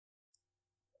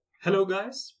Hello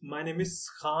guys, my name is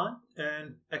Khan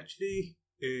and actually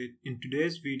in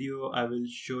today's video I will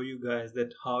show you guys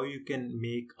that how you can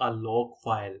make a log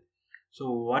file.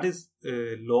 So what is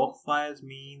log files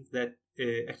means that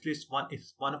actually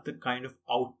it's one of the kind of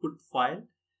output file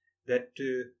that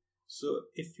so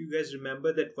if you guys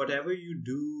remember that whatever you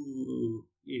do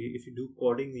if you do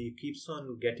coding it keeps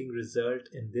on getting result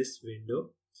in this window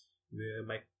where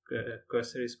my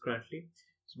cursor is currently.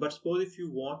 But suppose if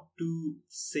you want to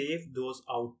save those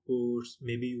outputs,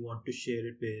 maybe you want to share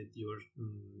it with your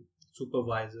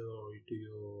supervisor or to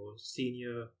your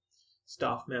senior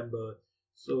staff member.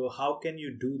 So how can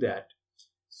you do that?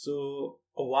 So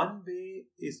one way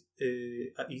is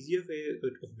a easier way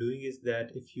of doing is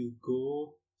that if you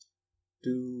go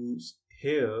to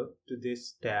here to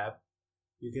this tab,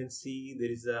 you can see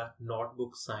there is a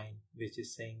notebook sign which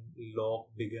is saying log,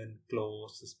 begin,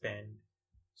 close, suspend.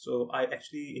 So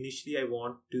initially I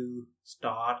want to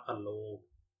start a log.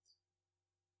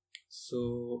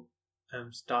 So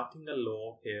I'm starting a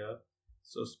log here.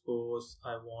 So suppose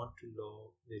I want to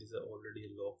log, there is already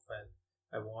a log file.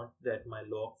 I want that my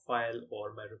log file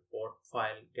or my report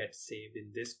file gets saved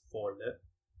in this folder,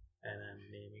 and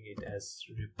I'm naming it as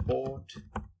report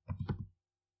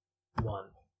 1.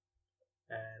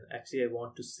 And actually I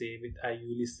want to save it. I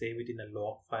usually save it in a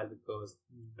log file because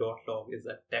 .log is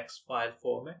a text file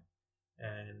format,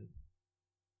 and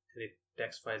the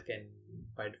text file can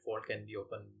by default can be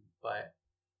opened by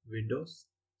Windows,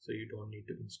 so you don't need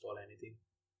to install anything.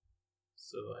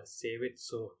 So I save it.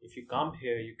 So if you come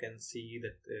here, you can see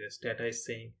that Stata is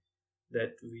saying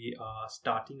that we are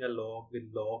starting a log with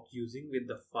log using with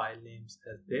the file names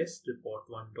as this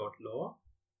report1.log.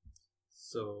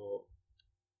 So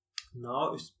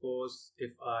now suppose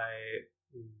if I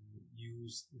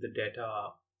use the data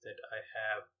that I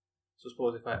have, so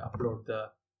suppose if I upload the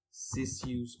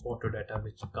sysuse auto data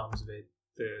which comes with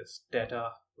the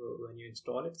Stata when you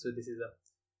install it. So this is a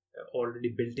already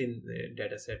built-in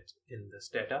data set in the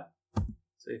Stata.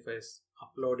 So if I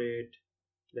upload it,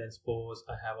 then suppose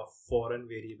I have a foreign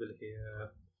variable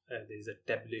here, and there is a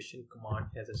tabulation command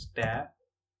as a tab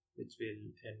which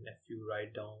will, and if you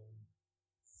write down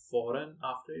foreign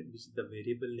after it, which is the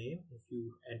variable name, if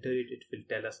you enter it, it will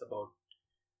tell us about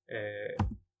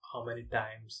how many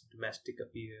times domestic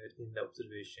appeared in the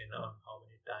observation or how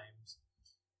many times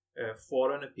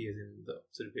foreign appears in the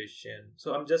observation.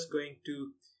 So I'm just going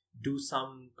to do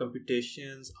some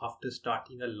computations after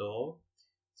starting a log.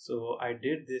 So I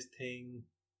did this thing.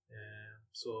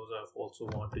 So I also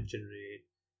want to generate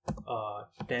a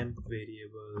temp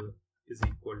variable is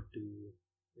equal to,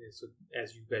 so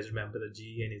as you guys remember, the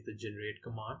gen is the generate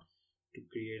command to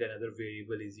create another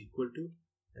variable is equal to,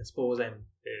 and suppose I'm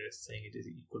saying it is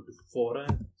equal to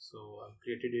foreign. So I've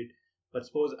created it, but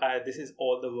suppose this is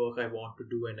all the work I want to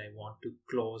do and I want to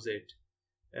close it,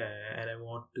 and I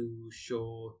want to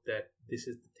show that this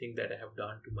is the thing that I have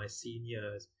done to my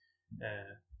seniors.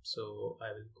 So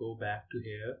I will go back to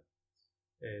here,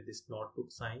 this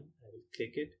notebook sign, I will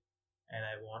click it, and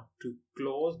I want to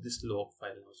close this log file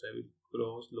now. So I will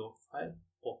close log file.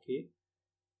 Okay.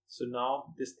 So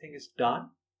now this thing is done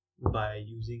by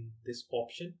using this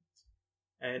option.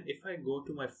 And if I go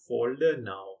to my folder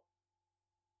now,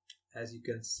 as you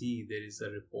can see, there is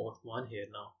a report 1 here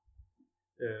now.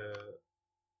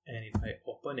 And if I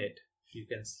open it, you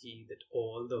can see that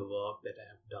all the work that I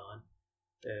have done,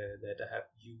 that I have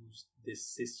used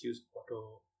this sysuse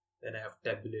auto, then I have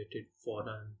tabulated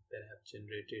foreign, then I have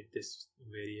generated this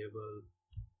variable.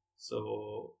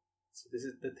 So this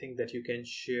is the thing that you can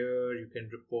share, you can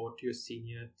report to your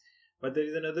senior. But there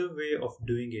is another way of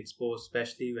doing it,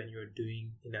 especially when you're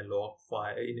doing in a log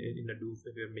file, in a do,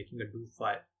 if you're making a do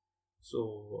file.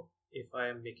 So if I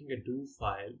am making a do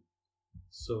file,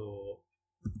 so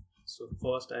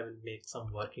first I will make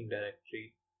some working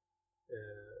directory,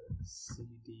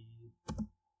 cd,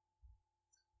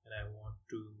 and I want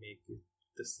to make it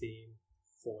the same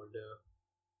folder,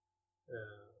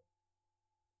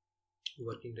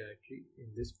 working directory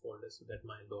in this folder, so that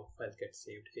my log file gets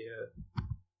saved here.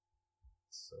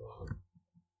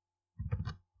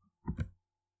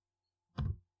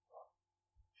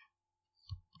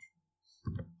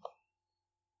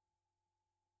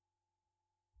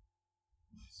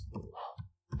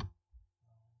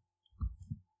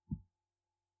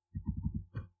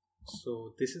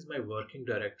 So this is my working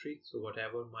directory. So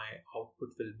whatever my output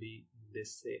will be,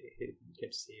 this it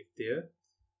gets saved there.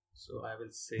 So I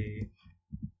will say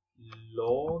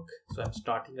log. So I'm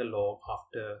starting a log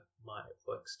after my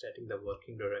work, starting the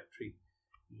working directory.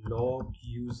 Log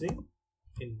using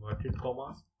inverted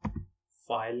commas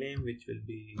file name, which will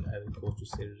be, I will go to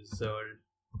say result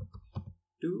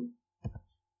to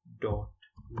dot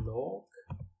log,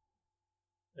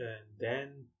 and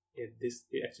then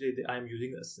I'm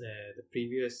using the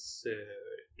previous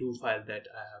tool file that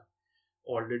I have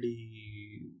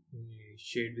already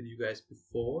shared with you guys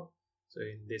before. So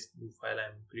in this new file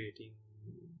I'm creating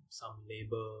some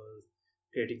labels,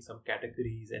 creating some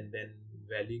categories, and then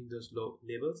valuing those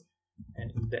labels,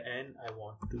 and in the end I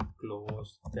want to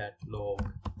close that log.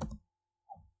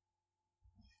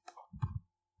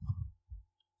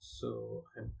 So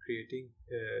I'm creating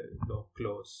log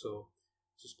close. So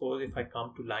suppose if I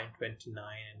come to line 29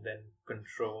 and then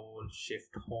Control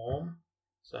Shift Home,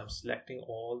 so I'm selecting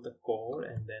all the code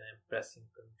and then I'm pressing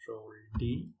Control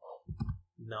D.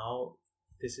 Now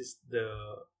this is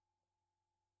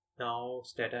now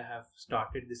Stata have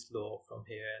started this log from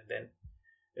here, and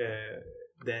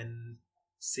then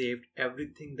saved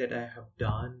everything that I have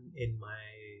done in my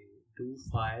do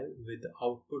file with the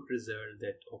output result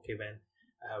that okay, when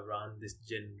I have run this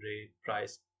generate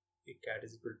price cat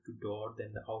is equal to dot,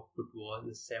 then the output was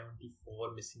the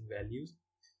 74 missing values.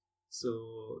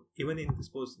 So even in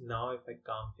suppose now if I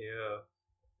come here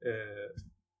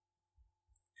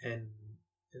and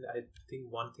I think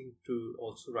one thing to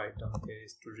also write down here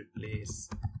is to replace,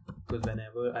 because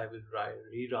whenever I will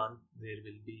rerun, there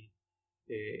will be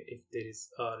if there is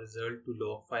a result to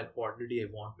log file already, I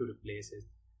want to replace it.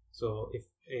 So if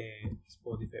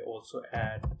suppose if I also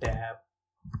add tab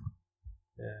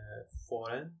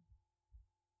foreign,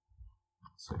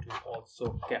 so it will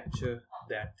also capture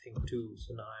that thing too.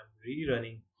 So now I'm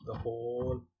rerunning the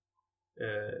whole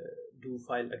do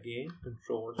file again,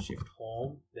 Control Shift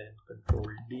Home, then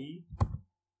Control D,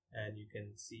 and you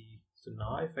can see. So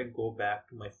now if I go back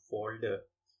to my folder,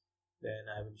 then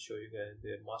I will show you guys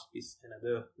there must be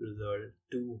another result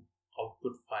to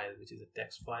output file, which is a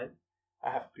text file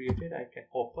I have created. I can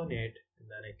open it and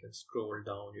then I can scroll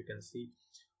down. You can see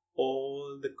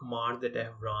all the commands that I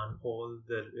have run, all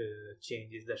the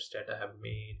changes that Stata have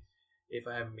made. If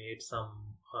I have made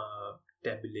some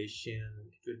tabulation,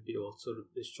 it will be also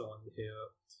shown here.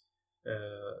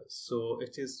 So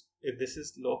this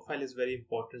is log file is very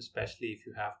important, especially if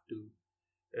you have to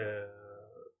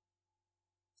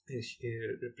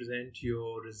represent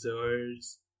your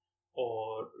results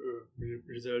or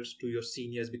results to your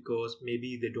seniors, because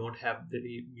maybe they don't have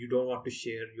you don't want to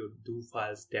share your do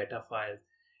files, data files,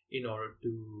 in order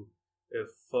to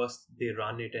first they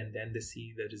run it and then they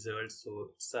see the results.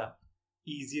 So it's a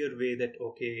easier way that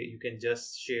okay, you can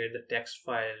just share the text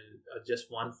file, just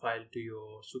one file to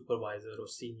your supervisor or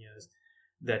seniors,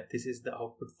 that this is the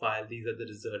output file, these are the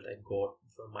result I got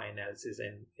from my analysis,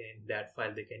 and in that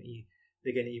file they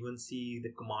can even see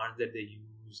the commands that they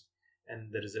used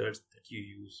and the results that you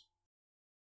use.